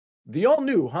The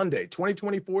all-new Hyundai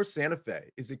 2024 Santa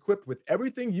Fe is equipped with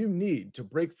everything you need to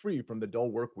break free from the dull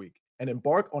work week and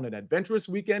embark on an adventurous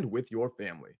weekend with your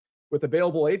family. With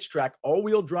available H-Track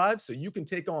all-wheel drive so you can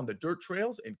take on the dirt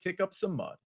trails and kick up some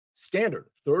mud. Standard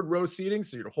third-row seating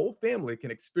so your whole family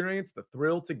can experience the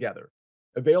thrill together.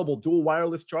 Available dual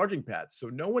wireless charging pads so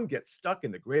no one gets stuck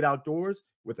in the great outdoors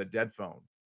with a dead phone.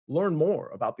 Learn more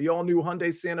about the all-new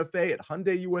Hyundai Santa Fe at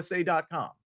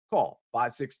HyundaiUSA.com. Call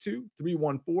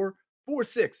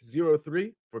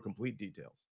 562-314-4603 for complete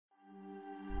details.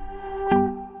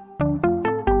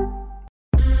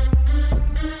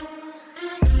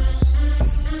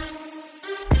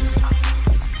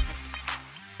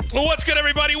 Well, what's good,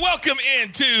 everybody? Welcome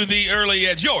into the Early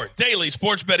Edge, your daily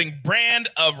sports betting brand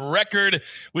of record.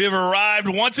 We have arrived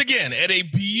once again at a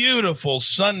beautiful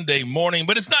Sunday morning,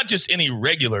 but it's not just any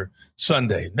regular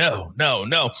Sunday. No.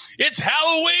 It's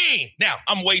Halloween. Now,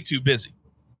 I'm way too busy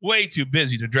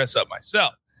to dress up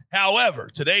myself. However,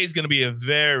 today is going to be a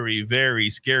very, very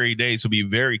scary day, so be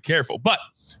very careful. But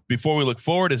before we look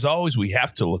forward, as always, we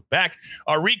have to look back.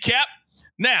 Our recap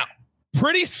now.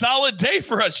 Pretty solid day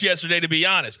for us yesterday, to be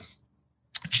honest.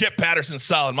 Chip Patterson,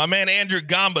 solid. My man Andrew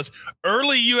Gamba's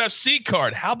early UFC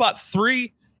card. How about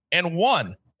 3-1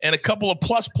 and a couple of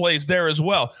plus plays there as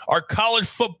well. Our college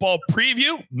football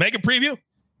preview, mega preview,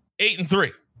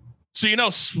 8-3. So,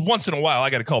 once in a while, I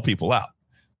got to call people out.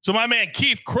 So my man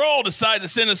Keith Kroll decided to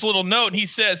send us a little note, and he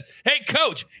says, hey,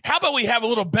 Coach, how about we have a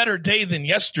little better day than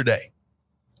yesterday?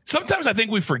 Sometimes I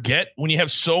think we forget when you have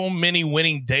so many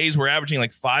winning days, we're averaging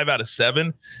like 5 out of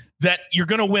 7, that you're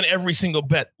going to win every single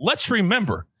bet. Let's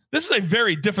remember, this is a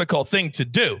very difficult thing to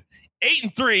do.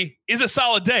 8-3 is a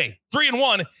solid day.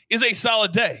 3-1 is a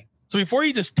solid day. So before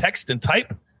you just text and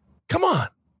type, come on,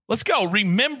 let's go.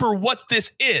 Remember what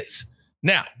this is.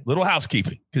 Now, little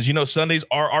housekeeping, because Sundays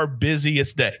are our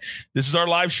busiest day. This is our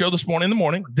live show this morning in the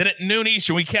morning. Then at noon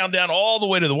Eastern, we count down all the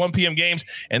way to the 1 p.m. games.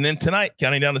 And then tonight,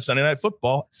 counting down to Sunday Night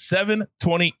Football,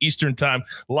 7:20 Eastern time,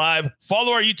 live.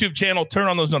 Follow our YouTube channel. Turn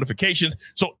on those notifications.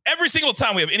 So every single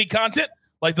time we have any content,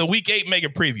 like the Week 8 mega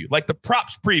preview, like the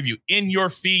props preview in your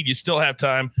feed, you still have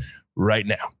time right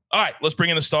now. All right, let's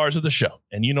bring in the stars of the show.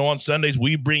 And on Sundays,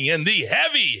 we bring in the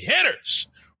heavy hitters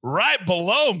right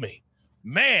below me.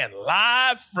 Man,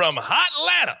 live from hot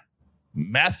Atlanta,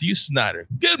 Matthew Snyder.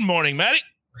 Good morning, Matty.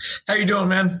 How you doing,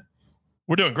 man?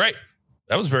 We're doing great.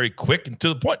 That was very quick and to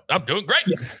the point. I'm doing great.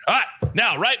 Yeah. All right.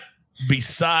 Now, right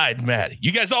beside Matty,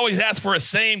 you guys always ask for a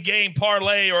same game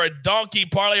parlay or a donkey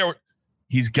parlay.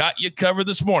 He's got you covered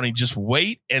this morning. Just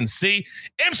wait and see.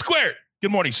 M Squared.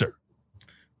 Good morning, sir.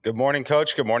 Good morning,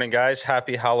 Coach. Good morning, guys.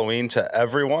 Happy Halloween to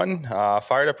everyone.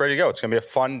 Fired up, ready to go. It's going to be a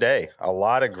fun day. A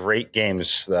lot of great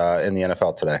games in the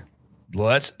NFL today.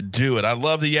 Let's do it. I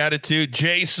love the attitude.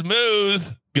 Jay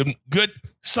Smooth. Good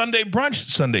Sunday brunch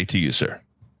Sunday to you, sir.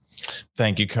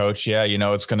 Thank you, Coach. Yeah,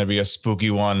 it's going to be a spooky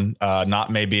one.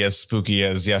 Not maybe as spooky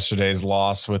as yesterday's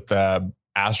loss with the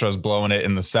Astros blowing it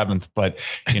in the 7th, but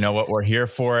you know what? We're here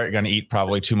for it. Going to eat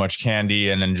probably too much candy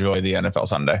and enjoy the NFL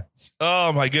Sunday.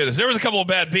 Oh my goodness. There was a couple of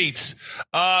bad beats.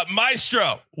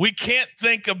 Maestro, we can't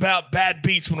think about bad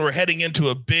beats when we're heading into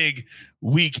a big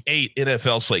Week 8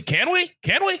 NFL slate. Can we?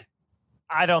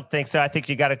 I don't think so. I think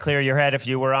you got to clear your head if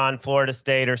you were on Florida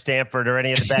State or Stanford or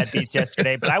any of the bad beats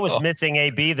yesterday, but I was missing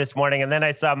AB this morning, and then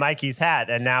I saw Mikey's hat,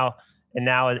 and now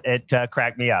it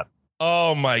cracked me up.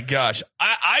 Oh my gosh.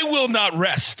 I will not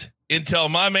rest until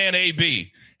my man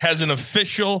AB has an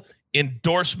official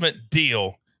endorsement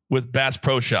deal with Bass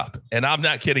Pro Shop. And I'm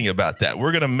not kidding about that.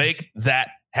 We're going to make that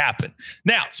happen.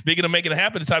 Now, speaking of making it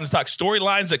happen, it's time to talk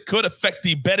storylines that could affect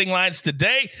the betting lines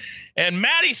today. And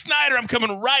Matty Snyder, I'm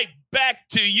coming right back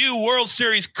to you. World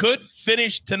Series could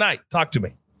finish tonight. Talk to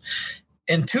me.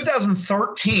 In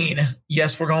 2013,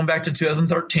 yes, we're going back to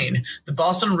 2013, the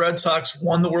Boston Red Sox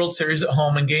won the World Series at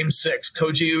home in Game 6.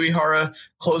 Koji Uehara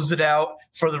closed it out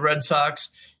for the Red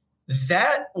Sox.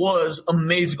 That was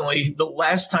amazingly the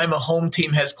last time a home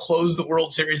team has closed the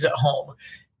World Series at home.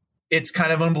 It's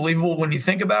kind of unbelievable when you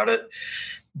think about it.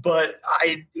 But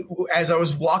as I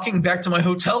was walking back to my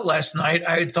hotel last night,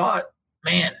 I thought,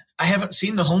 man, I haven't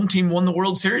seen the home team win the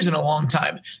World Series in a long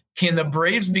time. Can the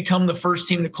Braves become the first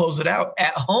team to close it out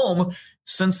at home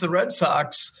since the Red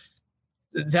Sox?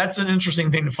 That's an interesting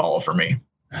thing to follow for me.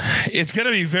 It's going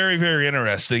to be very, very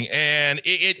interesting. And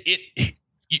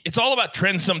it's all about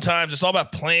trends sometimes. It's all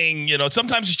about playing,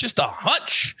 sometimes it's just a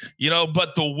hunch,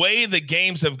 but the way the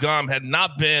games have gone had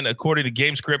not been according to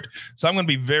game script. So I'm going to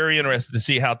be very interested to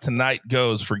see how tonight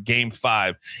goes for Game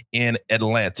 5 in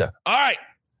Atlanta. All right,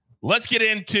 let's get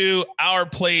into our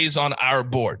plays on our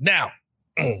board. Now,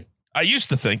 I used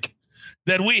to think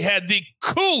that we had the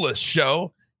coolest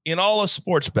show in all of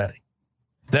sports betting.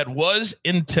 That was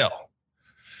until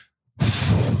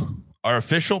our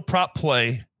official prop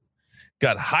play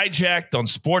got hijacked on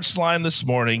Sportsline this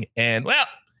morning. And, well,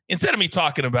 instead of me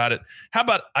talking about it, how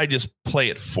about I just play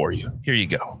it for you? Here you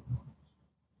go.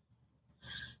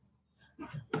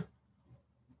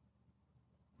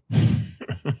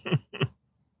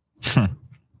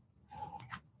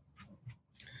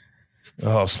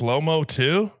 Oh, slow-mo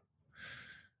too?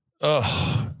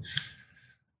 Oh.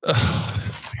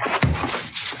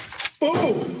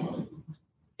 Boom!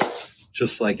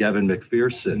 Just like Evan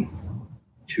McPherson,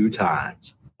 2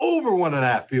 times. Over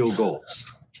 1.5 field goals.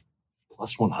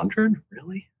 Plus 100?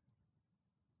 Really?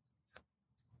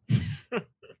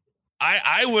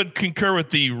 I would concur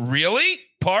with the really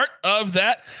part of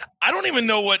that. I don't even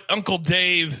know what Uncle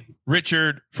Dave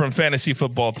Richard from Fantasy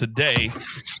Football Today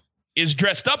is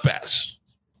dressed up as.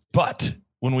 But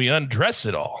when we undress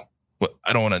it all, well,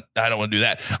 I don't want to do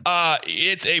that.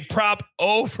 It's a prop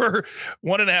over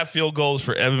 1.5 field goals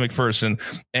for Evan McPherson.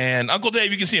 And Uncle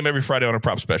Dave, you can see him every Friday on a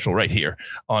prop special right here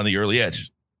on the Early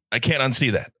Edge. I can't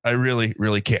unsee that. I really,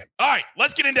 really can't. All right,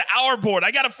 let's get into our board.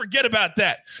 I got to forget about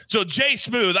that. So, Jay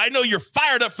Smooth, I know you're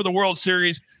fired up for the World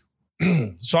Series.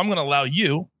 So I'm going to allow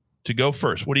you to go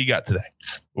first. What do you got today?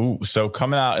 Ooh, so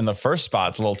coming out in the first spot,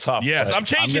 it's a little tough. Yes, I'm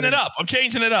changing it up.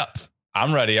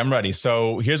 I'm ready.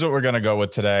 So here's what we're going to go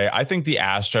with today. I think the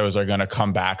Astros are going to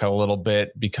come back a little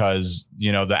bit because,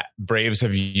 the Braves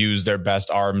have used their best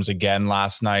arms again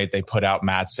last night. They put out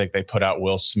Matzik, they put out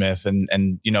Will Smith, and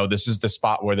this is the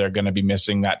spot where they're going to be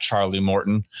missing that Charlie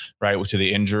Morton, right, to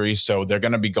the injury. So they're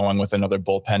going to be going with another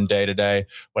bullpen day today.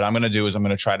 What I'm going to do is I'm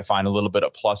going to try to find a little bit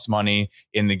of plus money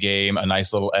in the game, a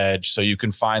nice little edge. So you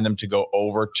can find them to go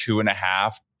over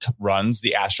 2.5 runs,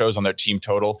 the Astros, on their team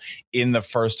total in the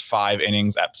first 5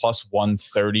 innings at plus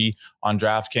 130 on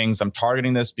DraftKings. I'm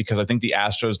targeting this because I think the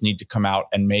Astros need to come out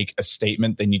and make a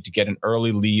statement. They need to get an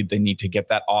early lead. They need to get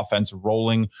that offense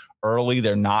rolling early.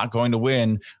 They're not going to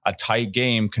win a tight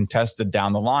game contested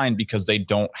down the line because they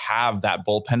don't have that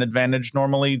bullpen advantage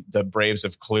normally. The Braves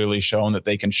have clearly shown that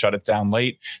they can shut it down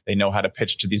late. They know how to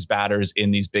pitch to these batters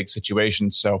in these big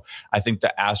situations. So I think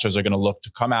the Astros are going to look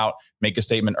to come out, make a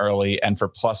statement early, and for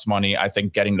plus money, I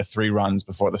think getting to 3 runs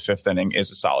before the 5th inning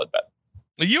is a solid bet.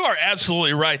 You are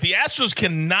absolutely right. The Astros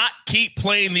cannot keep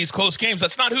playing these close games.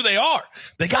 That's not who they are.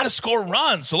 They got to score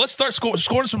runs. So let's start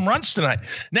scoring some runs tonight.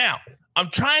 Now, I'm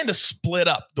trying to split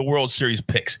up the World Series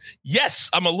picks. Yes,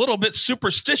 I'm a little bit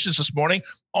superstitious this morning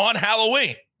on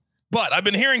Halloween, but I've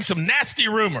been hearing some nasty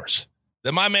rumors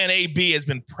that my man AB has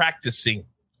been practicing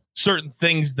certain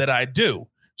things that I do,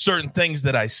 certain things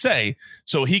that I say,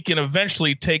 so he can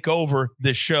eventually take over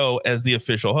this show as the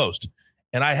official host.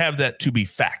 And I have that to be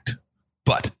fact,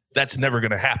 but that's never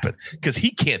going to happen because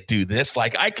he can't do this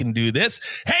like I can do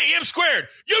this. Hey, M Squared,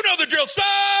 you know the drill, son!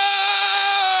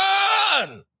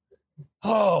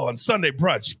 Oh, on Sunday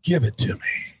brunch, give it to me.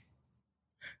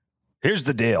 Here's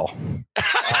the deal.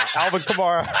 Alvin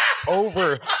Kamara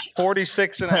over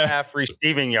 46.5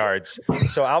 receiving yards.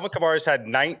 So Alvin Kamara's had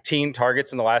 19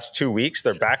 targets in the last 2 weeks.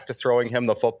 They're back to throwing him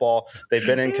the football. They've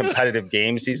been in competitive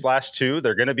games these last 2.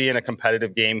 They're going to be in a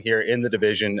competitive game here in the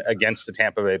division against the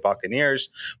Tampa Bay Buccaneers.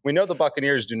 We know the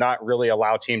Buccaneers do not really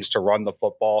allow teams to run the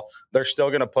football. They're still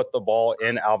going to put the ball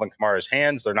in Alvin Kamara's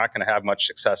hands. They're not going to have much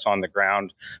success on the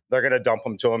ground. They're going to dump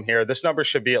him to him here. This number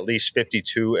should be at least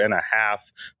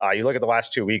 52.5. You look at the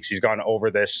last 2 weeks, he's gone over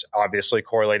this, obviously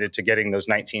correlated to getting those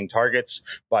 19 targets,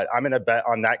 but I'm going to bet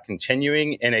on that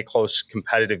continuing in a close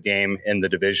competitive game in the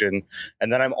division.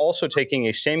 And then I'm also taking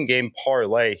a same game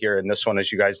parlay here in this one.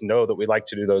 As you guys know that we like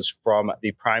to do those from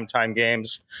the primetime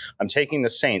games. I'm taking the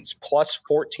Saints plus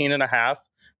 14.5,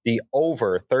 the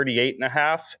over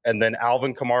 38.5, and then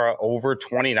Alvin Kamara over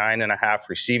 29.5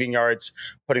 receiving yards.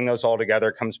 Putting those all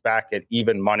together comes back at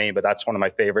even money, but that's one of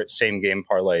my favorite same game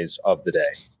parlays of the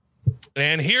day.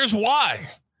 And here's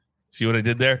why. See what I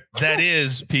did there? That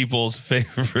is people's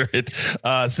favorite.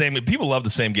 People love the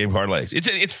same game parlays.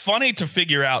 It's funny to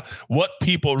figure out what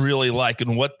people really like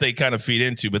and what they kind of feed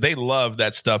into, but they love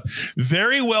that stuff.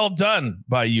 Very well done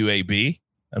by UAB.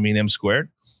 I mean, M Squared.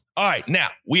 All right. Now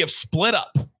we have split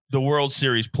up the World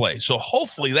Series play. So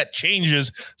hopefully that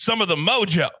changes some of the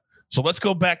mojo. So let's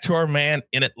go back to our man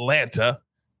in Atlanta,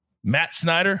 Matt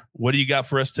Snyder. What do you got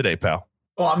for us today, pal?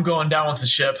 Well, I'm going down with the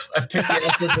ship. I've picked the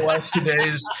Astros the last 2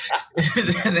 days,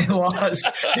 and they lost.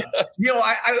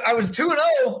 I was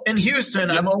 2-0 in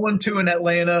Houston. I'm 0-2 in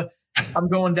Atlanta. I'm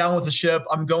going down with the ship.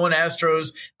 I'm going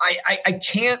Astros. I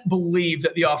can't believe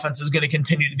that the offense is going to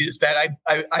continue to be this bad.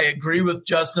 I agree with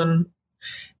Justin.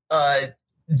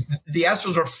 The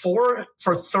Astros are 4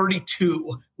 for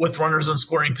 32 with runners in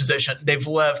scoring position. They've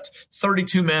left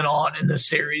 32 men on in this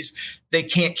series. They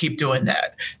can't keep doing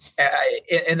that.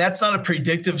 And that's not a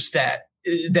predictive stat.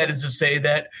 That is to say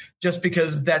that just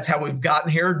because that's how we've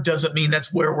gotten here doesn't mean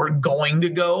that's where we're going to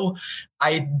go.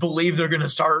 I believe they're going to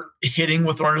start hitting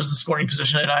with runners in scoring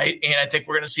position tonight, and I think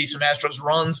we're going to see some Astros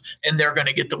runs, and they're going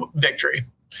to get the victory.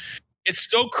 It's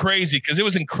so crazy because it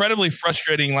was incredibly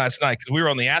frustrating last night because we were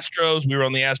on the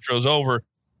Astros over.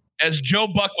 As Joe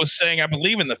Buck was saying, I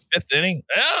believe in the 5th inning,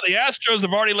 the Astros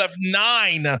have already left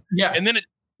 9. Yeah. And then it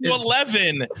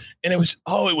 11. And it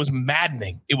was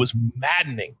maddening. It was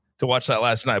maddening to watch that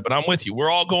last night. But I'm with you. We're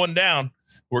all going down.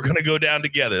 We're going to go down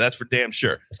together. That's for damn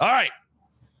sure. All right.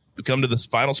 We come to the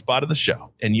final spot of the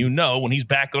show. And you know when he's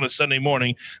back on a Sunday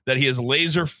morning that he is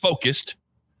laser focused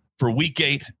for week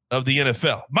 8 of the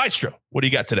NFL. Maestro, what do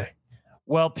you got today?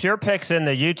 Well, Pure Picks in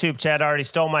the YouTube chat already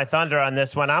stole my thunder on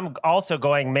this one. I'm also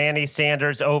going Manny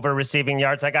Sanders over receiving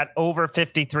yards. I got over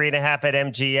 53.5 at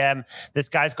MGM. This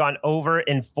guy's gone over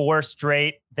in 4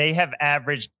 straight. They have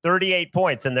averaged 38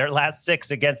 points in their last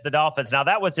 6 against the Dolphins. Now,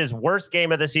 that was his worst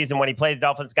game of the season when he played the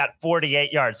Dolphins, got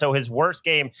 48 yards. So his worst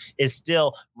game is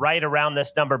still right around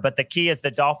this number. But the key is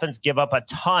the Dolphins give up a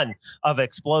ton of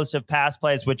explosive pass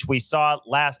plays, which we saw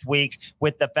last week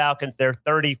with the Falcons. They're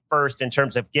 31st in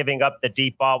terms of giving up the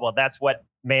deep ball. Well, that's what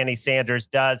Manny Sanders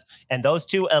does. And those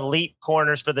 2 elite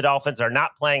corners for the Dolphins are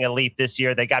not playing elite this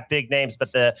year. They got big names,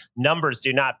 but the numbers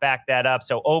do not back that up.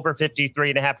 So over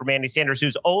 53.5 for Manny Sanders,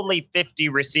 who's only 50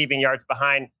 receiving yards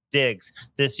behind Diggs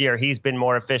this year. He's been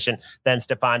more efficient than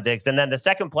Stephon Diggs. And then the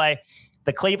second play,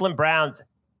 the Cleveland Browns,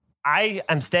 I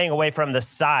am staying away from the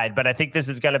side, but I think this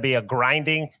is going to be a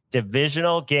grinding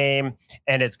divisional game,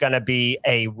 and it's going to be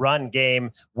a run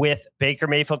game with Baker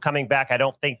Mayfield coming back. I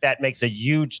don't think that makes a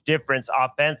huge difference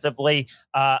offensively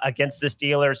against the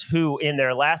Steelers, who in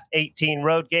their last 18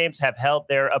 road games have held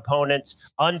their opponents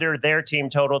under their team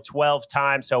total 12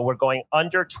 times. So we're going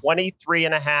under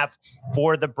 23.5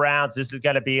 for the Browns. This is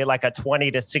going to be like a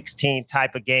 20-16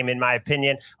 type of game, in my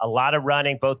opinion. A lot of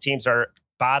running. Both teams are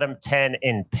bottom 10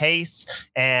 in pace,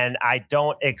 and I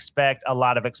don't expect a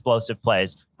lot of explosive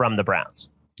plays from the Browns.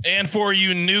 And for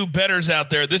you new bettors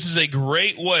out there, this is a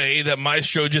great way that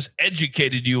Maestro just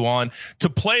educated you on to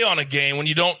play on a game when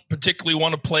you don't particularly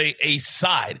want to play a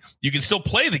side. You can still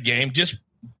play the game, just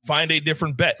find a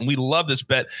different bet. And we love this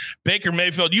bet. Baker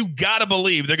Mayfield, you got to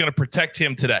believe they're going to protect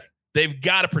him today. They've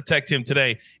got to protect him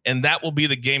today, and that will be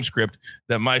the game script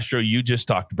that Maestro you just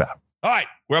talked about. All right,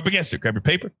 we're up against it. Grab your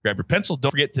paper, grab your pencil.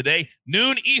 Don't forget today,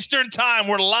 noon Eastern time,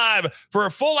 we're live for a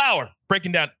full hour,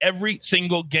 breaking down every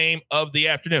single game of the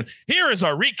afternoon. Here is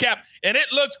our recap, and it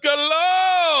looks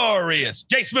glorious.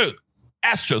 Jay Smooth,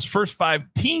 Astros first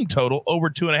 5 team total over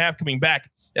 2.5 coming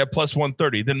back at plus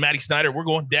 130. Then Matty Snyder, we're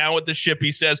going down with the ship. He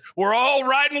says, we're all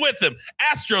riding with them.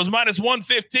 Astros minus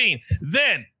 115.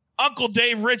 Then Uncle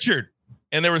Dave Richard.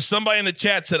 And there was somebody in the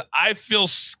chat said, I feel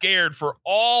scared for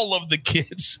all of the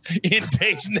kids in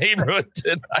Dave's neighborhood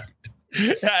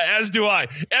tonight. As do I.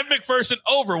 Ev McPherson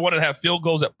over 1.5 field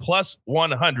goals at plus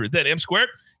 100. Then M Squared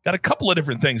got a couple of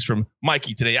different things from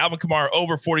Mikey today. Alvin Kamara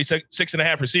over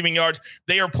 46.5 receiving yards.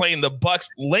 They are playing the Bucks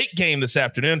late game this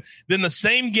afternoon. Then the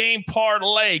same game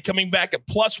parlay coming back at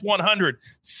plus 100.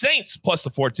 Saints plus the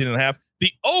 14.5.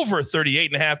 The over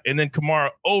 38.5, and then Kamara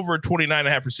over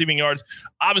 29.5 receiving yards.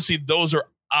 Obviously, those are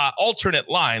alternate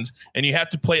lines, and you have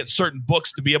to play at certain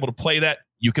books to be able to play that.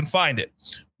 You can find it.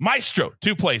 Maestro,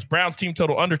 2 plays. Browns team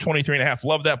total under 23.5.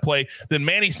 Love that play. Then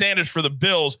Manny Sanders for the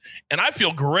Bills, and I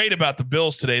feel great about the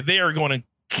Bills today. They are going to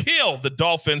kill the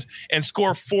Dolphins and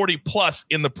score 40-plus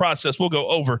in the process. We'll go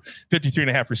over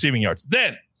 53.5 receiving yards.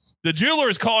 Then the jeweler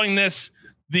is calling this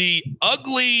the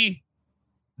ugly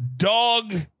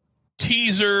dog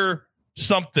teaser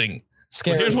something.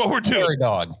 Scary. Here's what we're doing. Scary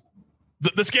dog.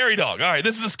 The scary dog. All right,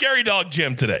 this is a scary dog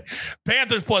gym today.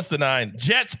 Panthers plus the 9,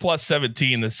 Jets plus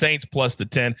 17, the Saints plus the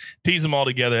 10. Tease them all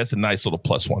together. That's a nice little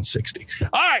plus 160.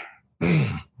 All right.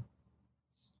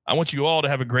 I want you all to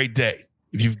have a great day.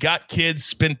 If you've got kids,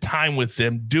 spend time with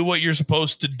them. Do what you're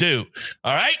supposed to do.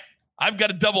 All right? I've got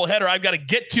a double header I've got to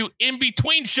get to in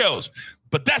between shows,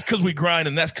 but that's because we grind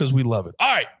and that's because we love it. All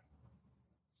right.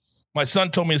 My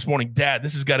son told me this morning, Dad,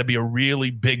 this has got to be a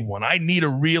really big one. I need a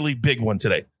really big one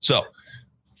today. So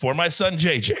for my son,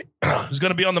 JJ, who's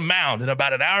going to be on the mound in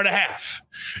about an hour and a half,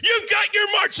 you've got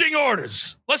your marching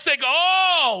orders. Let's take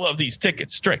all of these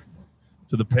tickets straight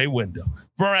to the pay window.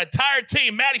 For our entire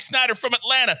team, Matty Snyder from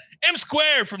Atlanta, M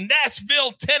Squared from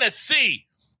Nashville, Tennessee,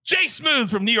 Jay Smooth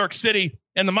from New York City,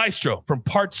 and the Maestro from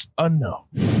Parts Unknown.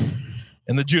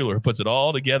 and the jeweler who puts it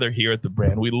all together here at the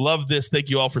brand. We love this. Thank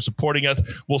you all for supporting us.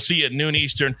 We'll see you at noon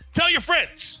Eastern. Tell your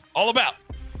friends all about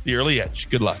the Early Edge.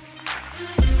 Good luck.